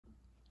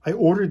I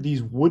ordered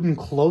these wooden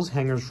clothes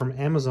hangers from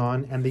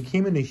Amazon, and they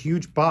came in a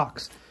huge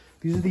box.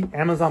 These are the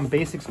Amazon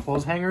Basics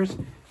clothes hangers.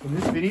 In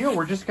this video,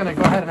 we're just gonna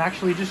go ahead and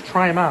actually just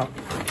try them out.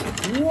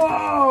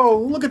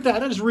 Whoa, look at that,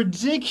 that is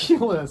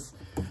ridiculous.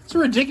 It's a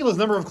ridiculous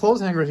number of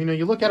clothes hangers. You know,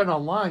 you look at it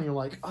online, you're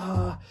like,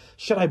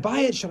 should I buy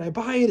it? Should I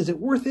buy it? Is it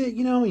worth it?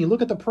 You know, and you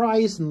look at the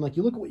price and like,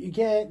 you look at what you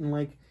get and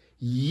like,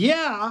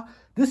 yeah,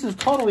 this is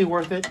totally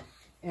worth it.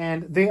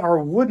 And they are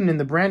wooden and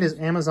the brand is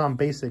Amazon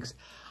Basics.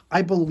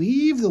 I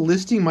believe the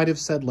listing might have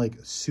said like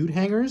suit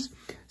hangers.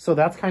 So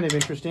that's kind of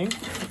interesting.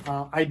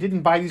 I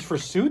didn't buy these for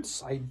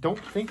suits. I don't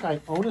think I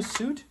own a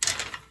suit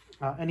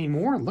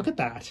anymore. Look at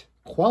that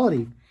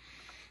quality.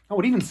 Oh,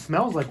 it even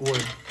smells like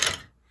wood.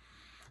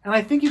 And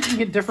I think you can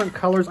get different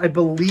colors. I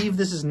believe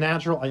this is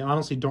natural. I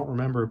honestly don't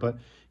remember. But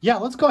yeah,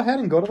 let's go ahead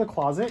and go to the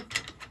closet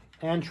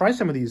and try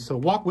some of these. So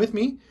walk with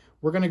me.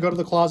 We're going to go to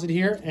the closet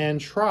here and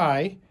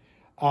try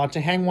to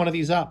hang one of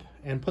these up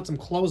and put some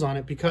clothes on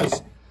it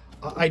because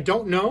I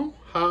don't know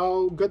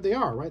how good they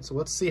are, right? So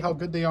let's see how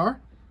good they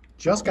are.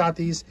 Just got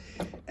these.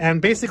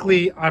 And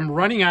basically, I'm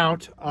running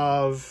out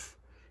of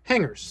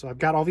hangers. So I've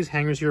got all these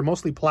hangers here,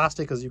 mostly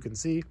plastic, as you can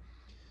see.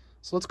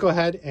 So let's go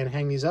ahead and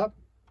hang these up.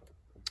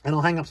 And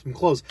I'll hang up some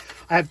clothes.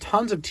 I have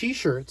tons of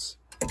t-shirts.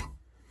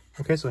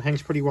 Okay, so it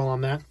hangs pretty well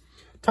on that.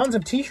 Tons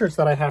of t-shirts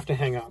that I have to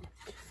hang up.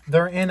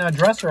 They're in a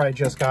dresser I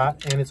just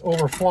got, and it's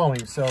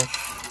overflowing. So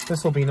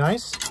this will be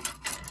nice.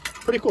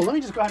 Pretty cool. Let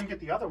me just go ahead and get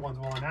the other ones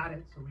while I'm at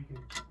it, so we can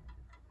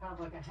have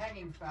like a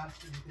hanging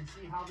fest, and you can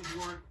see how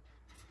they work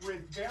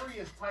with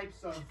various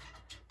types of,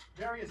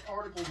 various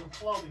articles of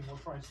clothing. We'll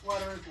try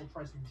sweaters, we'll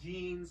try some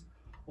jeans,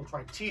 we'll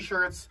try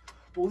t-shirts.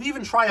 We'll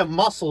even try a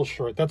muscle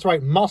shirt. That's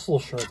right, muscle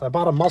shirts. I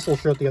bought a muscle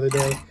shirt the other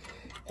day,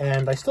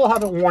 and I still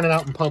haven't worn it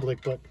out in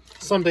public, but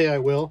someday I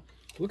will.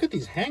 Look at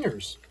these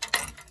hangers.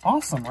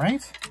 Awesome,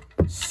 right?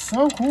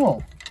 So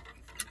cool.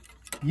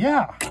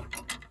 Yeah.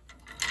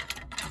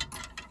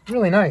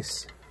 Really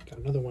nice. Got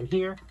another one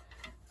here.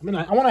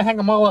 I want to hang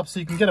them all up so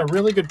you can get a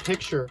really good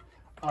picture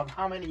of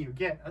how many you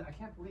get. I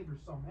can't believe there's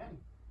so many.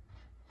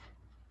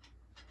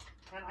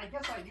 And I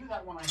guess I knew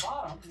that when I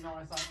bought them. You know,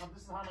 I thought, well,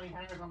 this is how many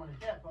hangers I'm going to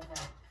get, but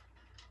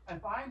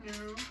if I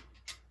knew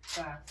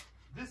that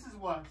this is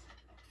what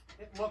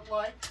it looked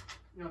like,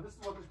 you know, this is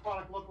what this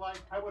product looked like,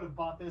 I would have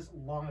bought this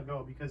long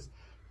ago because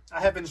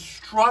I have been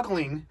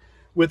struggling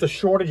with a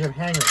shortage of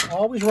hangers.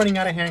 Always running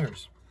out of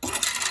hangers.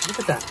 Look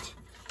at that.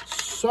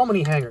 So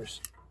many hangers.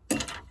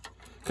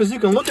 Because you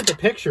can look at the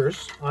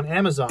pictures on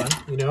Amazon,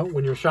 you know,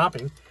 when you're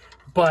shopping,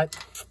 but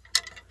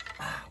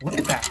look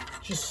at that.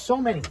 Just so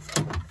many.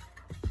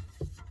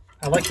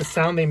 I like the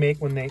sound they make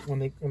when they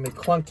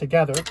clunk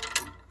together.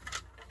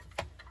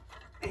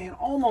 And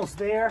almost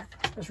there.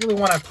 I just really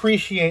want to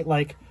appreciate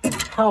like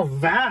how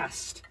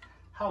vast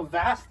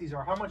these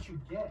are, how much you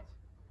get,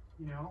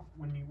 you know,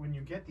 when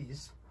you get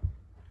these.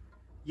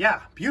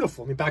 Yeah,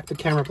 beautiful. Let me back the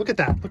camera up. Look at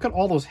that. Look at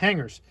all those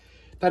hangers.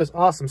 That is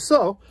awesome.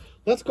 So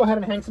let's go ahead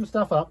and hang some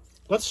stuff up.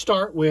 Let's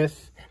start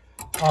with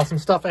some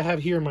stuff I have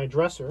here in my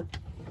dresser.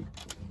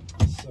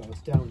 So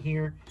it's down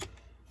here.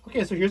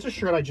 Okay, so here's a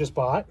shirt I just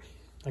bought.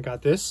 I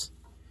got this.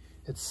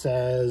 It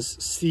says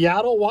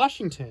Seattle,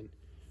 Washington.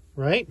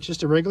 Right?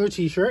 Just a regular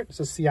t-shirt. It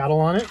says Seattle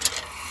on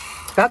it.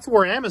 That's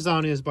where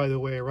Amazon is, by the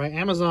way, right?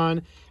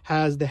 Amazon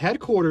has the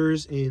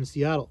headquarters in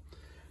Seattle.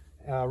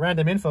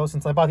 Random info,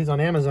 since I bought these on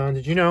Amazon.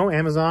 Did you know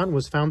Amazon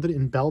was founded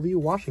in Bellevue,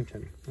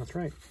 Washington? That's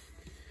right.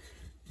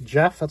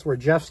 Jeff, that's where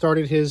Jeff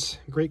started his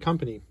great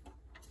company.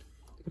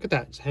 Look at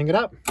that. Just hang it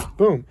up.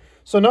 Boom.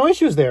 So no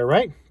issues there,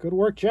 right? Good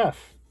work,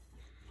 Jeff.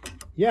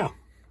 Yeah.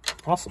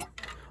 Awesome.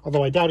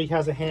 Although I doubt he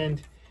has a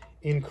hand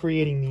in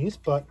creating these,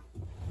 but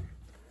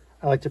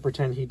I like to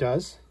pretend he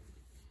does.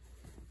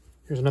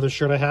 Here's another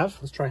shirt I have.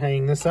 Let's try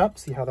hanging this up,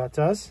 see how that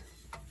does.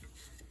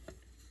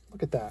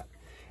 Look at that.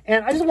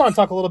 And I just want to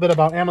talk a little bit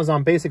about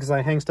Amazon Basics as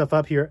I hang stuff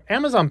up here.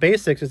 Amazon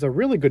Basics is a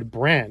really good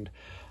brand.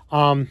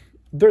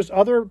 There's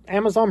other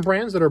Amazon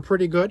brands that are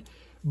pretty good,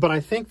 but I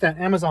think that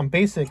Amazon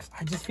Basics,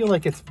 I just feel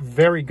like it's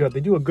very good. They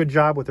do a good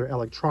job with their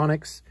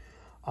electronics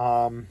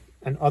and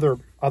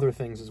other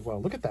things as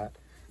well. Look at that.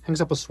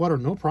 Hangs up a sweater,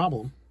 no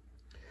problem.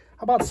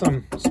 How about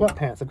some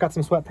sweatpants? I've got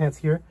some sweatpants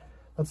here.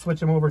 Let's switch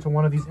them over to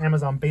one of these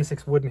Amazon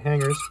Basics wooden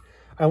hangers.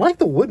 I like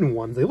the wooden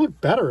ones. They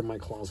look better in my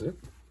closet.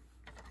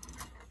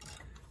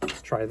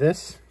 Let's try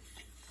this.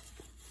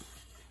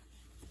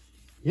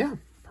 Yeah,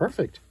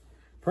 perfect.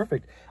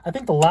 Perfect. I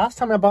think the last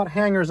time I bought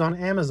hangers on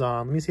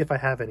Amazon, let me see if I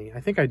have any.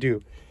 I think I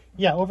do.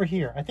 Yeah, over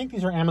here. I think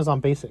these are Amazon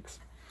Basics.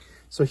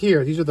 So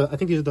here, these are I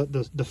think these are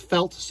the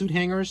felt suit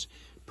hangers.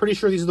 Pretty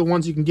sure these are the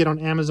ones you can get on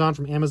Amazon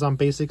from Amazon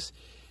Basics.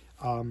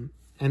 And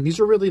these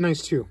are really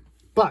nice too.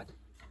 But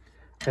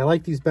I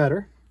like these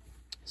better.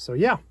 So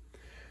yeah,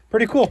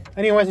 pretty cool.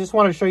 Anyways, I just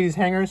wanted to show you these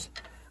hangers.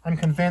 I'm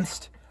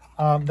convinced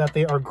that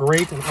they are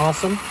great and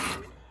awesome.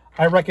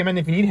 I recommend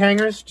if you need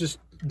hangers, just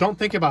don't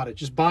think about it.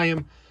 Just buy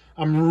them.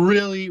 I'm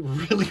really,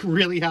 really,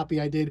 really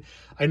happy I did.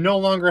 I no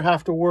longer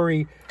have to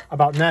worry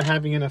about not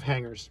having enough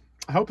hangers.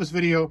 I hope this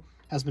video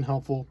has been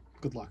helpful.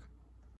 Good luck.